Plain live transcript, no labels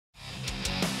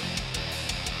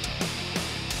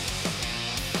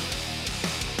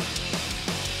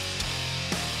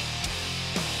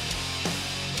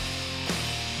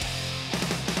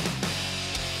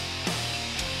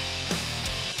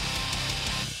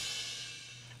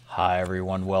Hi,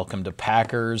 everyone. Welcome to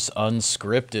Packers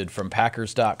Unscripted from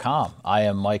Packers.com. I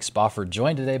am Mike Spofford,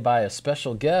 joined today by a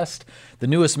special guest. The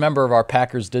newest member of our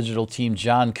Packers digital team,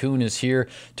 John Kuhn, is here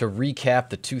to recap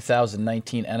the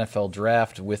 2019 NFL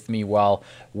Draft with me while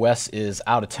Wes is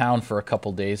out of town for a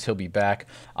couple days. He'll be back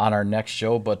on our next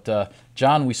show. But,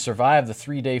 John, we survived the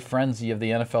three-day frenzy of the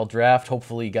NFL Draft.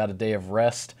 Hopefully got a day of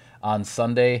rest on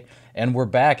Sunday, and we're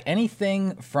back.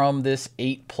 Anything from this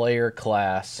 8-player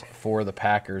class for the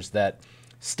Packers that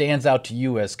stands out to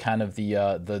you as kind of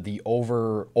the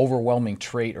overwhelming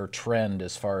trait or trend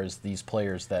as far as these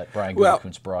players that Brian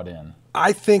Gutekunst brought in?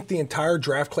 I think the entire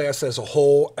draft class as a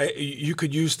whole, you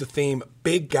could use the theme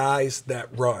 "big guys that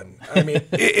run." I mean,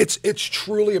 it's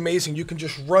truly amazing. You can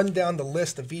just run down the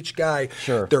list of each guy.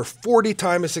 Sure. Their 40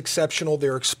 time is exceptional.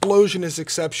 Their explosion is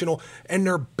exceptional, and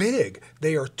they're big.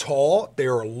 They are tall. They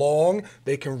are long.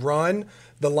 They can run.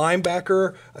 The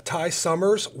linebacker, Ty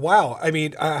Summers, wow. I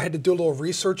mean, I had to do a little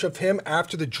research of him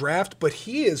after the draft, but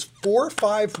he is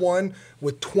 4.51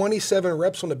 with 27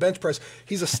 reps on the bench press.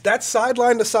 He's that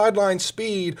sideline to sideline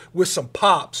speed with some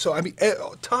pop. So, I mean,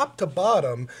 top to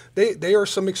bottom, they are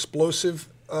some explosive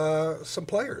some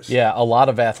players. Yeah, a lot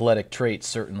of athletic traits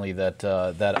certainly that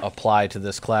apply to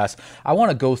this class. I want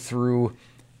to go through.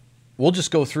 We'll just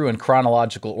go through in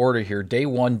chronological order here. Day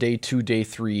 1, day 2, day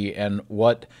 3, and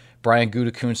what Brian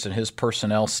Gutekunst and his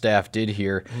personnel staff did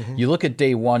here. Mm-hmm. You look at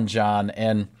day 1, John,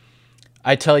 and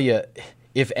I tell you,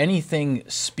 if anything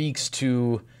speaks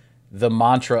to the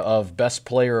mantra of best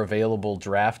player available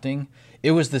drafting, it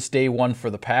was this day 1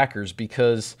 for the Packers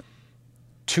because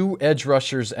 2 edge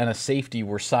rushers and a safety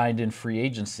were signed in free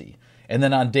agency. And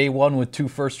then on day 1 with 2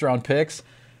 first-round picks,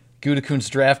 Gutekunst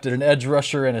drafted an edge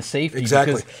rusher and a safety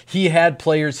because he had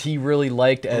players he really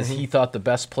liked as he thought the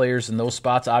best players in those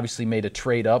spots. Obviously made a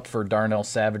trade up for Darnell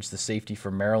Savage, the safety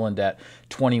from Maryland, at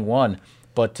 21.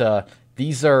 But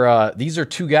these are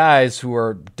 2 guys who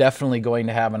are definitely going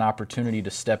to have an opportunity to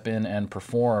step in and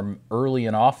perform early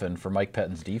and often for Mike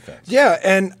Pettine's defense. Yeah,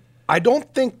 and I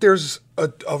don't think there's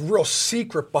a real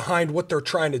secret behind what they're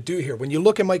trying to do here. When you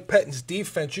look at Mike Pettine's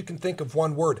defense, you can think of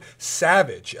one word: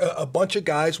 savage. A bunch of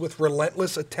guys with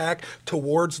relentless attack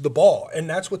towards the ball, and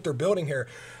that's what they're building here.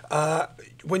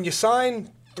 When you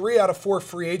sign 3 out of 4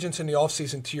 free agents in the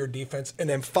offseason to your defense, and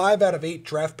then 5 out of 8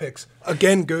 draft picks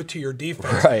again go to your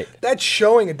defense, right, that's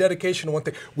showing a dedication to one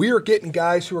thing. We are getting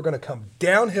guys who are going to come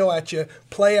downhill at you,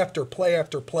 play after play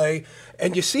after play,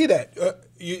 and you see that.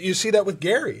 You see that with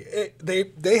Gary.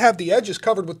 They have the edges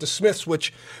covered with the Smiths,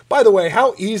 which, by the way,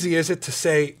 how easy is it to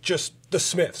say just the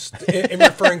Smiths in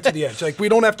referring to the edge? Like, we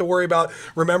don't have to worry about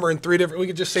remembering 3 different. We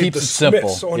can just say the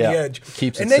Smiths on the edge.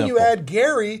 And then you add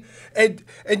Gary, and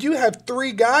you have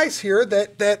 3 guys here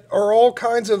that are all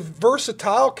kinds of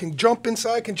versatile, can jump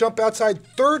inside, can jump outside.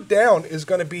 Third down is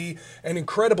going to be an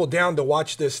incredible down to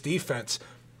watch this defense.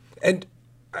 And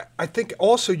I think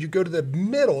also you go to the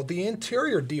middle, the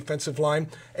interior defensive line,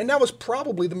 and that was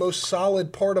probably the most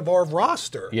solid part of our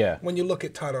roster. Yeah. When you look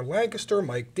at Tyler Lancaster,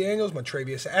 Mike Daniels,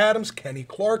 Montravius Adams, Kenny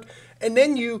Clark, and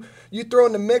then you throw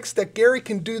in the mix that Gary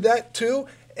can do that too,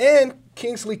 and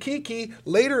Kingsley Keke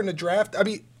later in the draft. I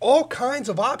mean, all kinds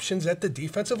of options at the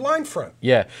defensive line front.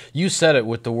 Yeah, you said it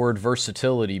with the word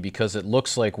versatility because it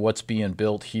looks like what's being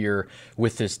built here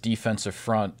with this defensive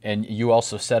front, and you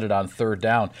also said it on third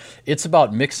down. It's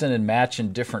about mixing and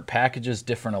matching different packages,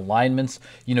 different alignments.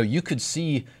 You know, you could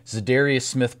see Za'Darius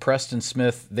Smith, Preston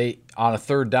Smith, on a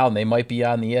third down, they might be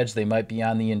on the edge, they might be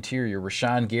on the interior.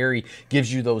 Rashawn Gary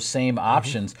gives you those same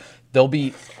options. There'll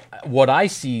be what I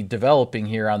see developing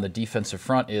here on the defensive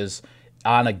front is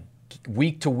on a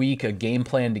week-to-week, a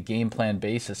game-plan-to-game plan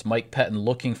basis, Mike Pettine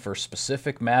looking for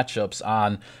specific matchups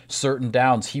on certain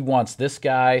downs. He wants this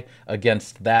guy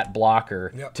against that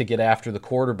blocker to get after the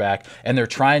quarterback, and they're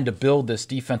trying to build this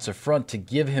defensive front to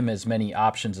give him as many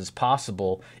options as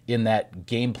possible in that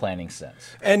game-planning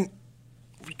sense. And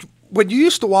when you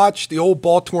used to watch the old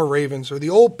Baltimore Ravens or the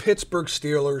old Pittsburgh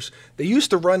Steelers, they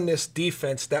used to run this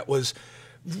defense that was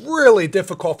really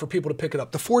difficult for people to pick it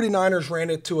up. The 49ers ran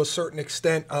it to a certain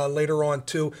extent later on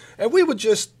too, and we would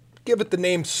just give it the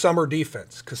name summer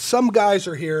defense because some guys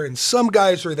are here and some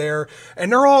guys are there,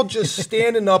 and they're all just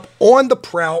standing up on the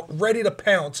prowl, ready to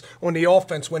pounce on the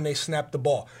offense when they snap the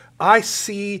ball. I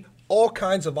see all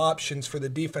kinds of options for the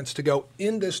defense to go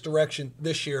in this direction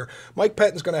this year. Mike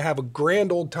Pettine's going to have a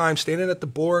grand old time standing at the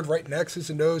board, writing X's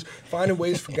and O's, finding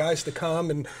ways for guys to come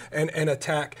and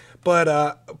attack. But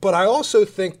I also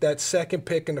think that second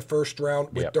pick in the first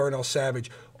round with Darnell Savage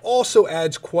also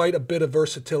adds quite a bit of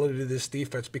versatility to this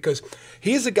defense because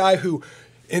he's a guy who,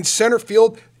 in center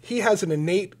field, he has an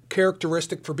innate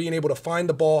characteristic for being able to find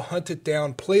the ball, hunt it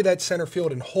down, play that center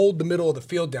field, and hold the middle of the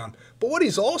field down. But what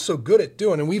he's also good at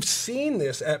doing, and we've seen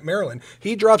this at Maryland,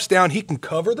 he drops down, he can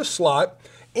cover the slot,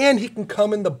 and he can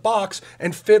come in the box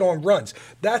and fit on runs.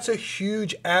 That's a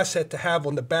huge asset to have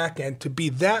on the back end, to be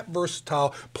that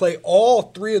versatile, play all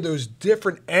three of those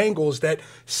different angles that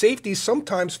safeties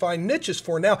sometimes find niches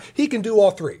for. Now, he can do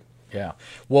all three. Yeah.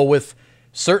 Well,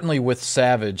 certainly with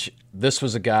Savage, this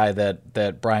was a guy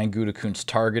that Brian Gutekunst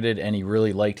targeted, and he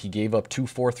really liked. He gave up 2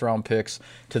 fourth-round picks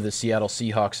to the Seattle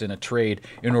Seahawks in a trade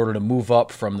in order to move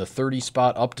up from the 30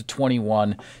 spot up to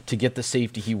 21 to get the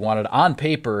safety he wanted. On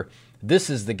paper, this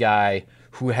is the guy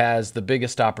who has the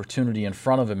biggest opportunity in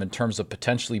front of him in terms of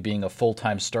potentially being a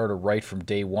full-time starter right from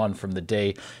day one, from the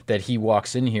day that he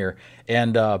walks in here.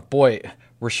 And boy,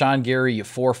 Rashawn Gary,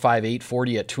 4'5",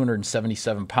 40 at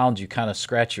 277 pounds. You kind of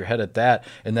scratch your head at that.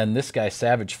 And then this guy,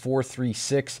 Savage,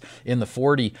 4'3", in the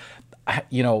 40.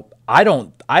 You know, I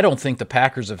don't think the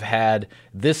Packers have had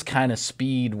this kind of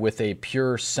speed with a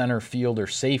pure center fielder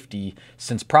safety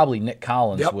since probably Nick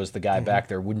Collins was the guy back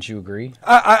there. Wouldn't you agree?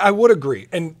 I would agree.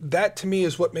 And that, to me,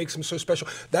 is what makes him so special.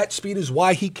 That speed is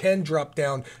why he can drop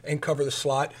down and cover the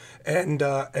slot and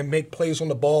make plays on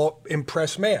the ball,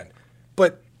 impress man.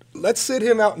 But let's sit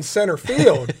him out in center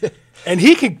field, and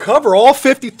he can cover all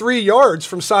 53 yards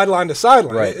from sideline to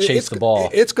sideline. Right, chase the ball.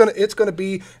 It's gonna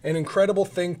be an incredible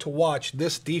thing to watch,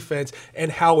 this defense and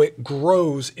how it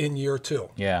grows in year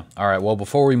 2. Yeah. All right. Well,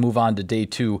 before we move on to day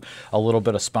 2, a little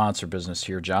bit of sponsor business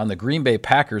here, John. The Green Bay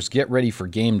Packers get ready for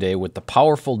game day with the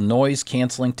powerful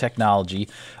noise-canceling technology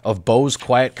of Bose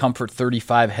Quiet Comfort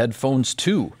 35 headphones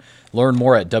 2. Learn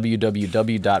more at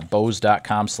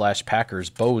www.bose.com/Packers.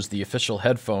 Bose, the official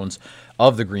headphones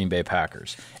of the Green Bay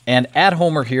Packers. And at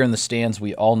home or here in the stands,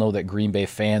 we all know that Green Bay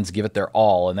fans give it their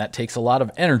all, and that takes a lot of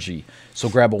energy. So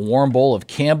grab a warm bowl of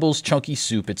Campbell's Chunky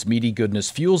Soup. Its meaty goodness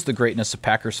fuels the greatness of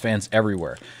Packers fans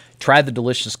everywhere. Try the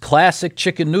delicious classic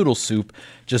chicken noodle soup.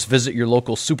 Just visit your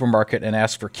local supermarket and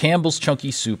ask for Campbell's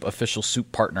Chunky Soup, official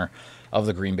soup partner of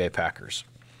the Green Bay Packers.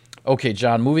 Okay,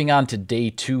 John, moving on to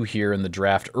day 2 here in the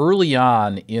draft. Early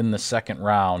on in the second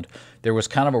round, there was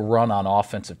kind of a run on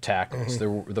offensive tackles.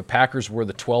 The Packers were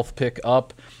the 12th pick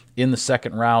up in the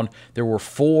second round. There were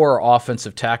 4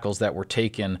 offensive tackles that were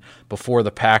taken before the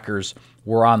Packers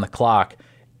were on the clock.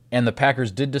 And the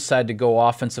Packers did decide to go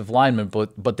offensive lineman,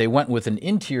 but they went with an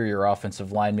interior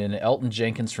offensive lineman, Elton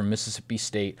Jenkins from Mississippi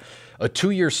State, a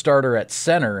 2-year starter at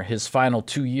center his final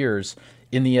 2 years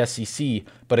in the SEC,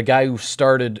 but a guy who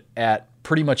started at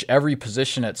pretty much every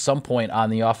position at some point on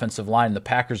the offensive line. The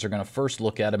Packers are going to first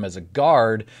look at him as a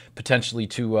guard, potentially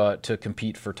to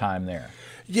compete for time there.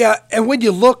 Yeah, and when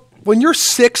you're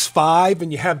 6'5"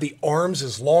 and you have the arms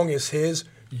as long as his,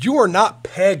 you are not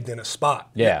pegged in a spot.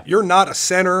 Yeah. You're not a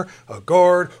center, a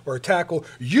guard, or a tackle.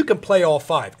 You can play all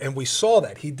 5, and we saw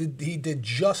that. He did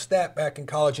just that back in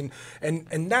college, and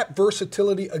that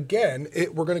versatility, again,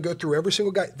 we're going to go through every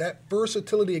single guy. That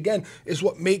versatility, again, is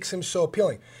what makes him so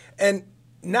appealing. And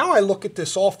now I look at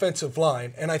this offensive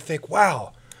line, and I think,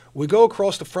 wow, we go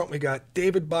across the front. We got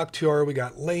David Bakhtiari, we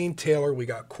got Lane Taylor, we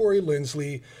got Corey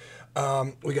Linsley,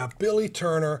 we got Billy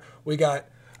Turner, we got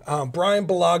Brian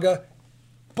Bulaga.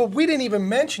 But we didn't even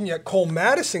mention yet Cole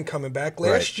Madison coming back,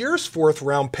 last year's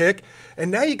 4th-round pick.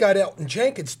 And now you got Elton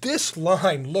Jenkins. This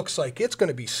line looks like it's going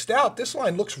to be stout. This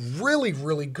line looks really,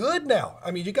 really good now.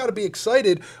 I mean, you got to be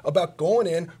excited about going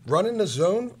in, running the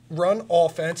zone run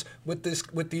offense with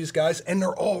these guys, and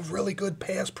they're all really good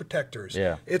pass protectors.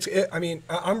 Yeah.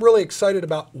 I'm really excited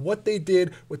about what they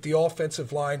did with the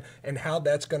offensive line and how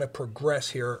that's going to progress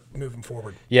here moving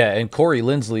forward. Yeah, and Corey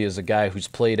Linsley is a guy who's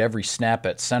played every snap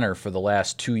at center for the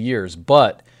last 2 years,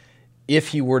 but if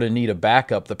he were to need a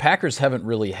backup, the Packers haven't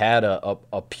really had a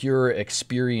pure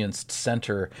experienced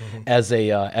center as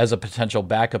a potential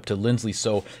backup to Linsley.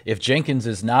 So if Jenkins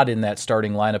is not in that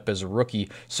starting lineup as a rookie,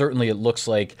 certainly it looks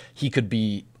like he could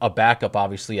be a backup,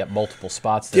 obviously, at multiple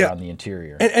spots there on the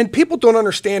interior. And people don't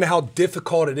understand how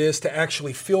difficult it is to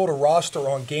actually field a roster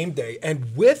on game day.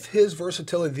 And with his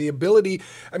versatility, the ability,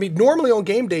 I mean, normally on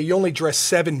game day, you only dress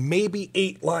 7, maybe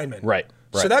 8 linemen. Right.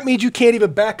 So that means you can't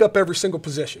even back up every single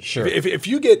position. Sure. If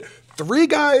you get 3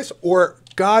 guys or,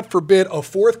 God forbid, a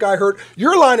 4th guy hurt,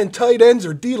 you're lining tight ends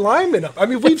or D linemen up. I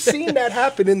mean, we've seen that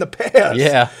happen in the past.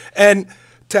 Yeah. And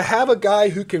to have a guy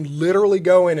who can literally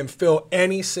go in and fill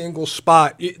any single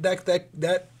spot,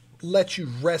 that lets you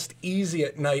rest easy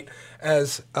at night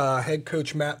as head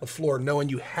coach Matt LaFleur, knowing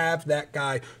you have that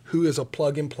guy who is a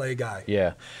plug-and-play guy.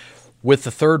 Yeah. With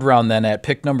the third round, then at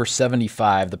pick number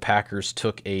 75, the Packers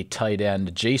took a tight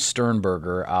end, Jay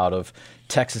Sternberger, out of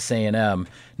Texas A&M.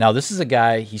 Now, this is a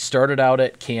guy, he started out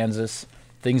at Kansas.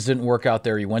 Things didn't work out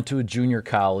there. He went to a junior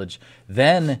college,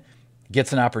 then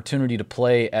gets an opportunity to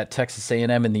play at Texas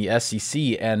A&M in the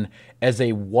SEC. And as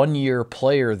a one-year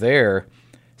player there,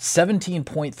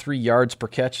 17.3 yards per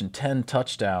catch and 10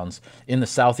 touchdowns in the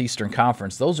Southeastern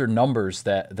Conference. Those are numbers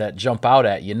that jump out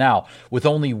at you. Now, with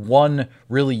only one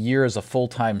really year as a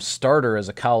full-time starter as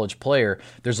a college player,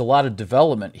 there's a lot of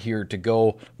development here to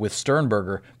go with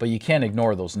Sternberger, but you can't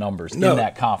ignore those numbers in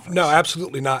that conference. No,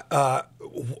 absolutely not.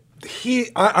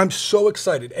 I'm so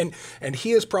excited, and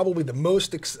he is probably the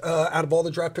most out of all the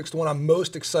draft picks, the one I'm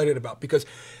most excited about, because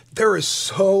there is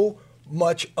so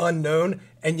much unknown,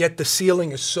 and yet the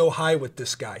ceiling is so high with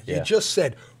this guy. Yeah. You just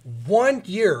said 1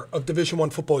 year of Division I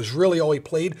football is really all he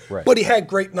played, right, but he had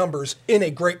great numbers in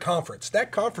a great conference.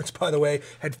 That conference, by the way,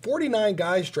 had 49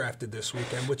 guys drafted this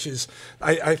weekend, which is,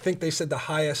 I think they said the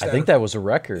highest. I think that was a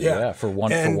record, for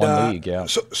one league. Yeah.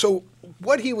 So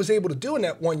what he was able to do in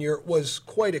that 1 year was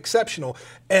quite exceptional.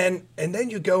 And then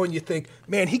you go and you think,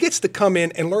 man, he gets to come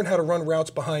in and learn how to run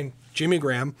routes behind Jimmy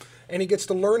Graham, and he gets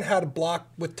to learn how to block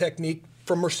with technique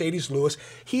from Mercedes Lewis.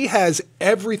 He has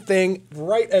everything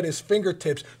right at his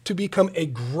fingertips to become a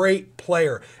great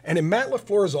player. And in Matt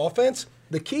LaFleur's offense,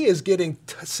 the key is getting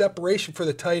separation for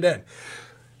the tight end.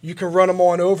 You can run them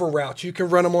on over routes. You can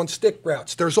run them on stick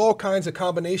routes. There's all kinds of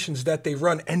combinations that they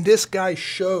run. And this guy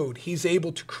showed he's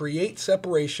able to create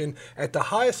separation at the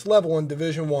highest level in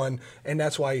Division I, and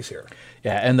that's why he's here.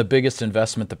 Yeah, and the biggest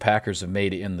investment the Packers have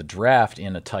made in the draft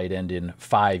in a tight end in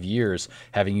 5 years,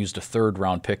 having used a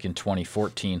third-round pick in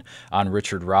 2014 on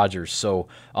Richard Rodgers. So,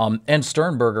 and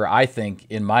Sternberger, I think,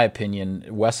 in my opinion,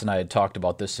 Wes and I had talked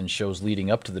about this in shows leading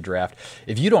up to the draft,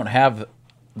 if you don't have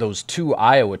those two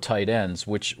Iowa tight ends,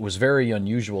 which was very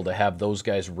unusual to have those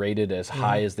guys rated as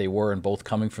high as they were and both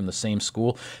coming from the same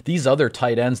school. These other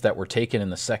tight ends that were taken in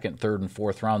the second, third, and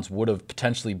fourth rounds would have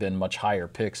potentially been much higher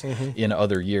picks in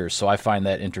other years. So I find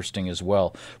that interesting as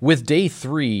well. With day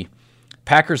 3,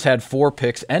 Packers had 4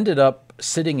 picks, ended up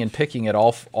sitting and picking at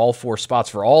all 4 spots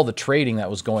for all the trading that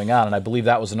was going on, and I believe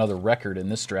that was another record in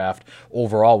this draft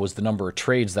overall, was the number of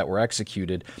trades that were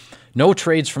executed. No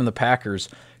trades from the Packers.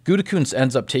 Gutekunst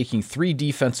ends up taking 3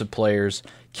 defensive players: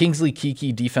 Kingsley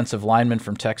Keke, defensive lineman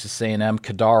from Texas A&M,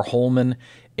 Kadar Holman,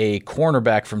 a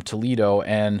cornerback from Toledo,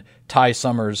 and Ty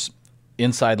Summers,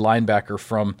 inside linebacker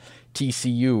from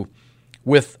TCU.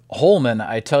 With Holman,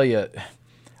 I tell you,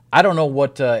 I don't know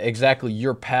what exactly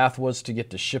your path was to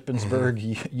get to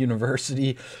Shippensburg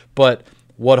University, but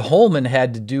what Holman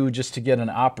had to do just to get an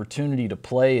opportunity to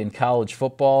play in college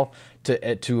football,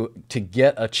 to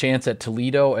get a chance at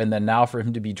Toledo, and then now for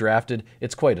him to be drafted,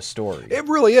 it's quite a story. It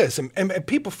really is. And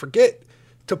people forget,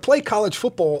 to play college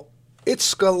football, it's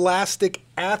scholastic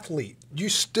athlete. You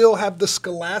still have the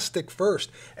scholastic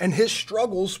first. And his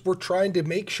struggles were trying to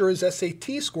make sure his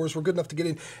SAT scores were good enough to get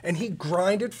in. And he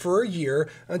grinded for a year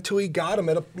until he got him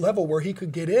at a level where he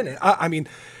could get in. And I mean,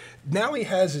 now he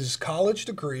has his college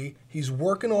degree. He's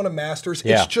working on a master's.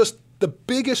 Yeah. It's just the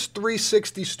biggest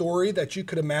 360 story that you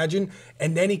could imagine,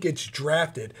 and then he gets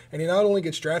drafted. And he not only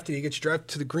gets drafted, he gets drafted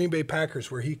to the Green Bay Packers,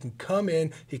 where he can come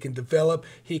in, he can develop,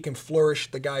 he can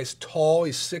flourish. The guy's tall,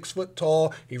 he's 6 foot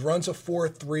tall, he runs a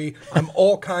 4.3. I'm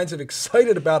all kinds of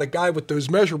excited about a guy with those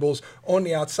measurables on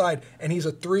the outside, and he's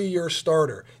a 3-year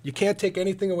starter. You can't take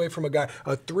anything away from a guy.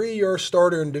 A 3-year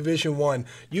starter in Division I,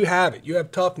 you have it. You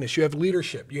have toughness, you have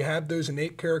leadership, you have those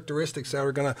innate characteristics that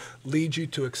are going to lead you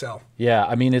to excel. Yeah,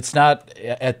 I mean, it's not,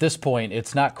 at this point,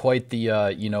 it's not quite the,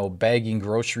 bagging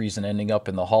groceries and ending up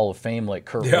in the Hall of Fame like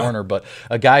Kurt Warner, but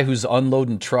a guy who's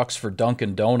unloading trucks for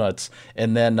Dunkin' Donuts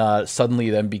and then suddenly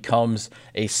then becomes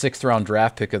a 6th-round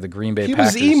draft pick of the Green Bay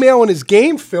Packers. He was emailing his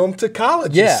game film to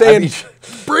colleges saying,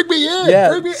 bring me in. Yeah,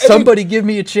 bring me in. Somebody give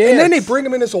me a chance. And then they bring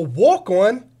him in as a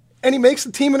walk-on, and he makes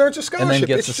the team and earns a scholarship. And then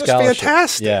gets it's a just scholarship.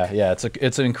 Fantastic. Yeah,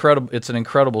 it's an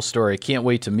incredible story. I can't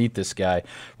wait to meet this guy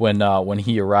when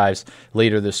he arrives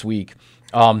later this week.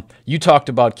 You talked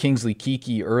about Kingsley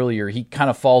Keke earlier. He kind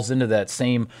of falls into that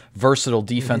same versatile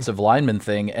defensive lineman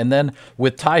thing. And then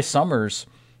with Ty Summers,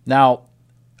 now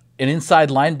an inside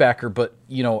linebacker, but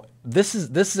this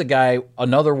is a guy,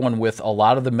 another one with a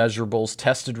lot of the measurables,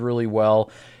 tested really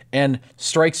well, and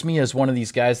strikes me as one of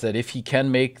these guys that if he can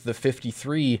make the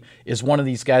 53, is one of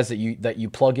these guys that you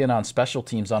plug in on special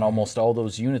teams on almost all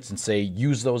those units and say,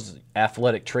 use those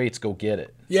athletic traits, go get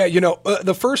it. Yeah,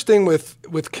 the first thing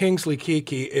with Kingsley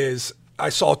Keke is I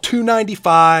saw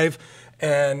 295,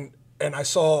 and and I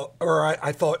saw, or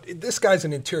I thought, this guy's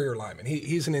an interior lineman.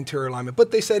 He's an interior lineman.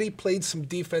 But they said he played some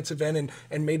defensive end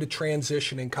and made a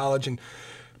transition in college.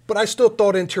 But I still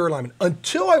thought interior lineman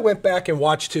until I went back and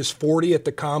watched his 40 at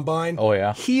the combine. Oh,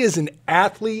 yeah. He is an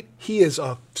athlete. He is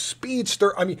a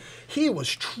speedster. I mean, he was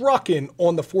trucking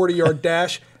on the 40-yard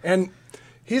dash, and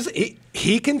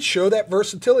he can show that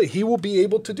versatility. He will be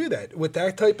able to do that. With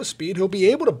that type of speed, he'll be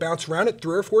able to bounce around at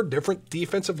 3 or 4 different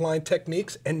defensive line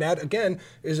techniques, and that, again,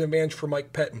 is an advantage for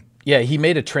Mike Pettine. Yeah, he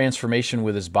made a transformation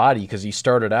with his body because he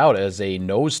started out as a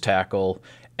nose tackle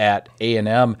at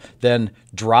A&M, then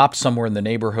dropped somewhere in the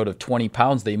neighborhood of 20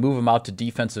 pounds. They move him out to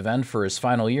defensive end for his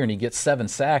final year, and he gets 7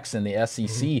 sacks in the SEC.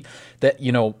 Mm-hmm. That,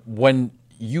 when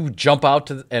you jump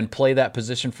out and play that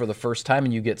position for the first time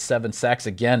and you get 7 sacks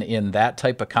again in that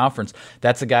type of conference,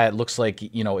 that's a guy that looks like,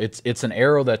 it's an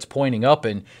arrow that's pointing up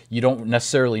and you don't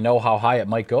necessarily know how high it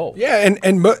might go. Yeah,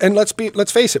 and let's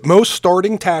face it, most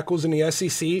starting tackles in the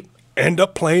SEC end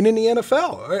up playing in the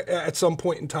NFL at some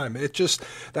point in time.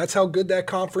 That's how good that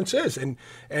conference is.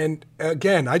 And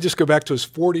again, I just go back to his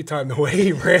 40 time, the way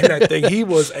he ran that thing. He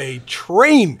was a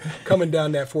train coming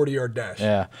down that 40-yard dash.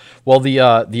 Yeah. Well, the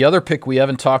other pick we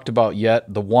haven't talked about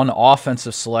yet, the one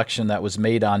offensive selection that was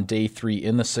made on day 3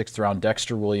 in the 6th round,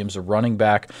 Dexter Williams, a running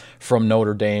back from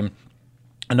Notre Dame.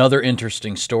 Another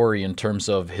interesting story in terms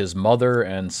of his mother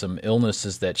and some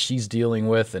illnesses that she's dealing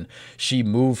with, and she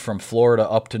moved from Florida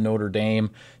up to Notre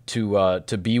Dame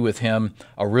to be with him.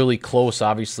 A really close,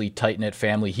 obviously tight-knit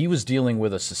family. He was dealing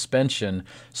with a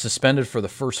suspended for the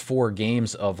first 4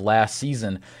 games of last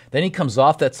season. Then he comes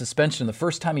off that suspension. The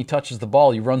first time he touches the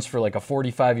ball, he runs for like a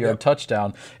 45-yard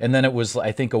touchdown. And then it was,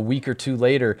 I think, a week or 2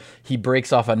 later, he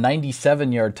breaks off a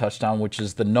 97-yard touchdown, which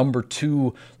is the number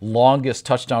 2 longest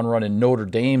touchdown run in Notre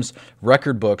Dame's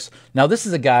record books. Now, this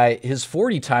is a guy, his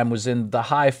 40 time was in the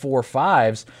high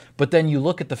 4.5s, but then you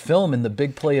look at the film and the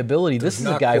big playability. This is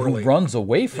a guy who runs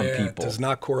away from people. It does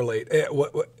not correlate.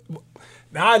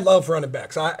 Now, I love running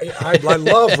backs. I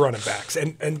love running backs.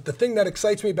 And the thing that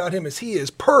excites me about him is he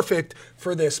is perfect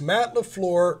for this Matt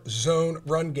LaFleur zone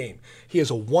run game. He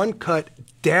is a one-cut,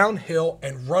 downhill,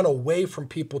 and run away from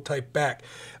people type back.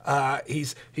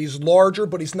 He's larger,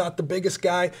 but he's not the biggest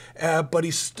guy, but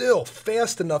he's still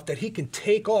fast enough that he can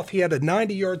take off. He had a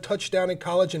 90-yard touchdown in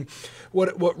college, and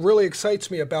what really excites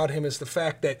me about him is the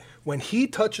fact that when he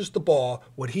touches the ball,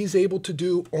 what he's able to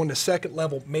do on the second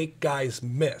level, make guys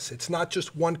miss. It's not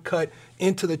just one cut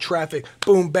into the traffic,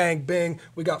 boom, bang, bing,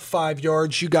 we got 5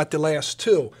 yards, you got the last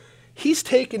 2. He's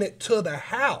taking it to the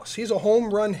house. He's a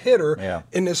home run hitter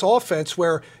in this offense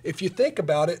where, if you think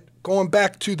about it, going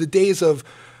back to the days of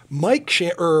Mike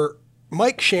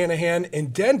Shanahan in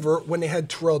Denver when they had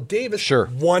Terrell Davis,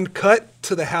 one cut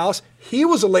to the house. He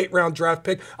was a late-round draft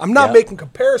pick. I'm not making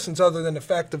comparisons other than the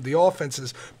fact of the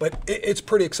offenses, but it's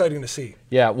pretty exciting to see.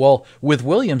 Yeah, well, with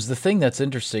Williams, the thing that's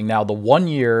interesting now, the 1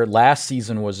 year last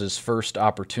season was his first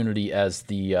opportunity as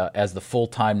the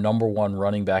full-time number 1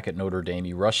 running back at Notre Dame.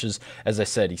 He rushes, as I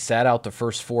said, he sat out the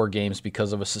first 4 games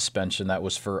because of a suspension that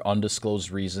was for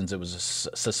undisclosed reasons. It was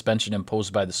a suspension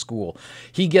imposed by the school.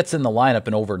 He gets in the lineup,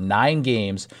 and over 9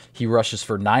 games, he rushes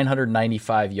for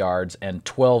 995 yards and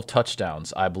 12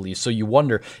 touchdowns, I believe. So you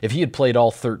wonder, if he had played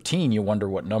all 13, you wonder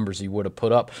what numbers he would have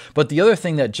put up. But the other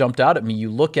thing that jumped out at me, you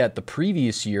look at the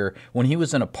previous year when he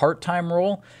was in a part-time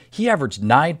role, he averaged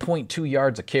 9.2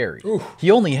 yards a carry. Ooh. He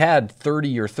only had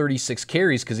 30 or 36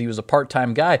 carries because he was a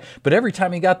part-time guy, but every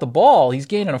time he got the ball, he's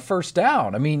gaining a first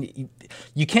down. I mean,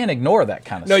 you can't ignore that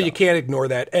kind of stuff. No, you can't ignore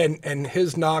that. And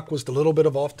his knock was the little bit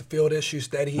of off-the-field issues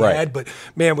that he had. But,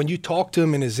 man, when you talk to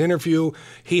him in his interview,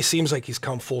 he seems like he's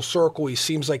come full circle. He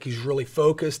seems like he's really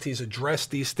focused. He's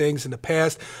addressed these things in the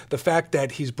past. The fact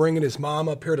that he's bringing his mom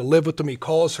up here to live with him, he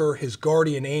calls her his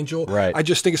guardian angel. Right. I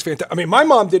just think it's fantastic. I mean, my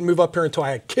mom didn't move up here until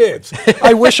I had kids.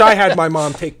 I wish I had my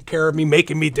mom taking care of me,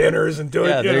 making me dinners and doing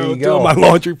my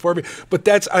laundry for me. But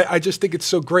I just think it's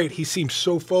so great. He seems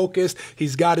so focused.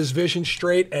 He's got his vision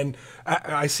straight, and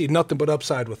I see nothing but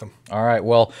upside with him. All right.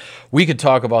 Well, we could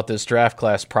talk about this draft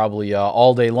class probably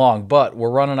all day long, but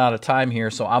we're running out of time here,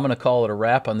 so I'm going to call it a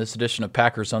wrap on this edition of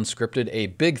Packers Unscripted. A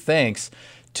big thanks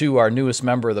to our newest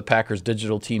member of the Packers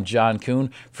digital team, John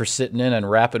Kuhn, for sitting in and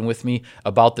rapping with me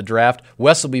about the draft.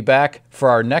 Wes will be back for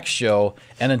our next show,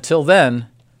 and until then,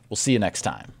 we'll see you next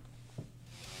time.